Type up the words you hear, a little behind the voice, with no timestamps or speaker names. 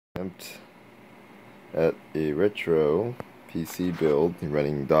Attempt at a retro PC build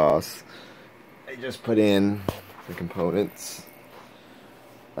running DOS. I just put in the components,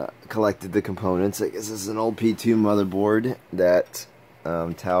 collected the components. I guess this is an old P2 motherboard that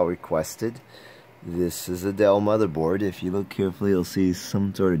Tal requested. This is a Dell motherboard. If you look carefully, you'll see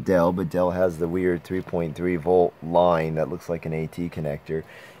some sort of Dell, but Dell has the weird 3.3 volt line that looks like an AT connector.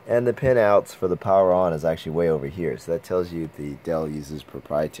 And the pinouts for the power on is actually way over here. So that tells you the Dell uses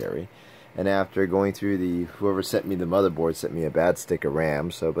proprietary. And after going through whoever sent me the motherboard sent me a bad stick of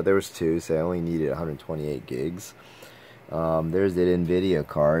RAM. But there was two, so I only needed 128 gigs. There's the NVIDIA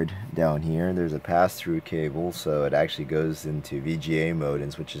card down here. There's a pass-through cable, so it actually goes into VGA mode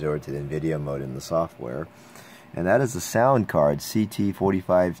and switches over to the NVIDIA mode in the software. And that is a sound card,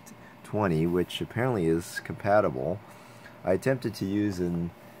 CT4520, which apparently is compatible. I attempted to use a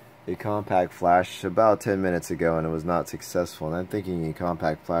compact flash about 10 minutes ago, and it was not successful. And I'm thinking a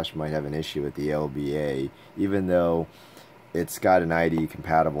compact flash might have an issue with the LBA, even though it's got an ID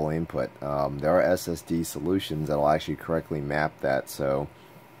compatible input. There are SSD solutions that will actually correctly map that, so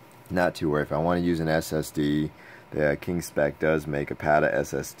not too worried. If I want to use an SSD, the KingSpec does make a PATA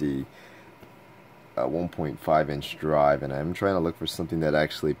SSD, a 1.5 inch drive, and I'm trying to look for something that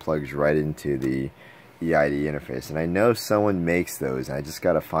actually plugs right into the EID interface. And I know someone makes those, and I just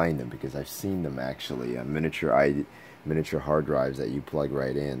gotta find them because I've seen them actually, miniature hard drives that you plug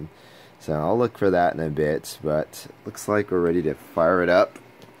right in. So I'll look for that in a bit, but looks like we're ready to fire it up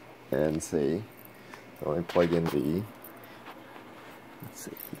and see. So let me plug in the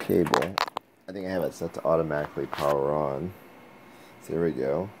cable. I think I have it set to automatically power on. So there we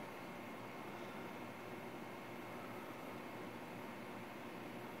go.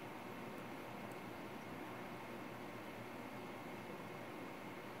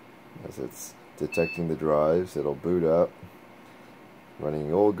 As it's detecting the drives, it'll boot up.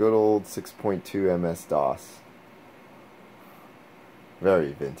 Running good old 6.2 MS-DOS.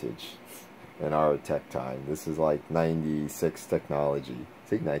 Very vintage in our tech time. This is like 96 technology. I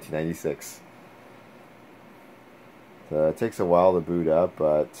think 1996. So it takes a while to boot up,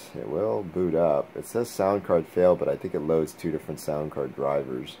 but it will boot up. It says sound card failed, but I think it loads two different sound card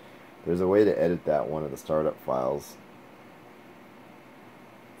drivers. There's a way to edit that one of the startup files.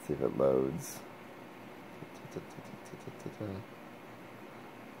 Let's see if it loads.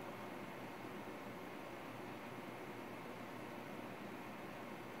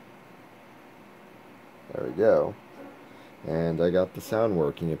 There we go. And I got the sound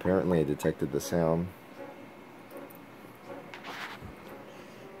working. Apparently I detected the sound.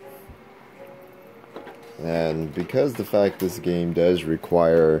 And because the fact this game does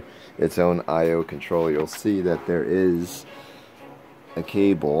require its own I/O controller, you'll see that there is a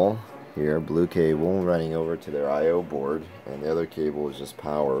cable here, blue cable, running over to their I/O board, and the other cable is just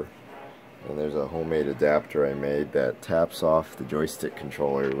power. And there's a homemade adapter I made that taps off the joystick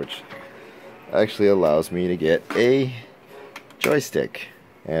controller, which actually allows me to get a joystick,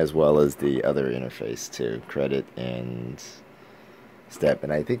 as well as the other interface to credit and step.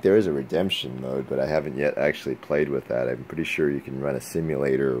 And I think there is a redemption mode, but I haven't yet actually played with that. I'm pretty sure you can run a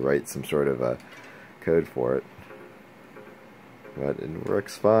simulator or write some sort of a code for it. But it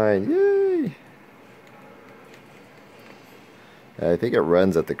works fine. Yay! I think it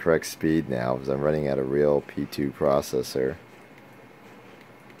runs at the correct speed now because I'm running at a real P2 processor.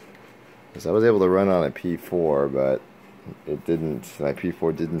 Because I was able to run on a P4, but it didn't. My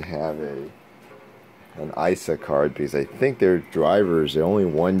P4 didn't have an ISA card because I think their drivers, there's only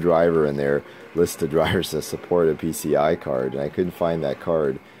one driver in their list of drivers that support a PCI card, and I couldn't find that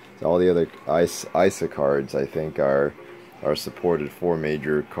card. So all the other ISA cards, I think, are supported, four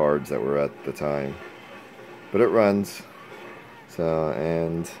major cards that were at the time. But it runs. So,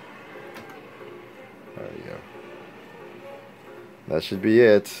 and there you go. That should be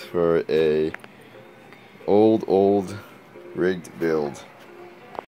it for a old rigged build.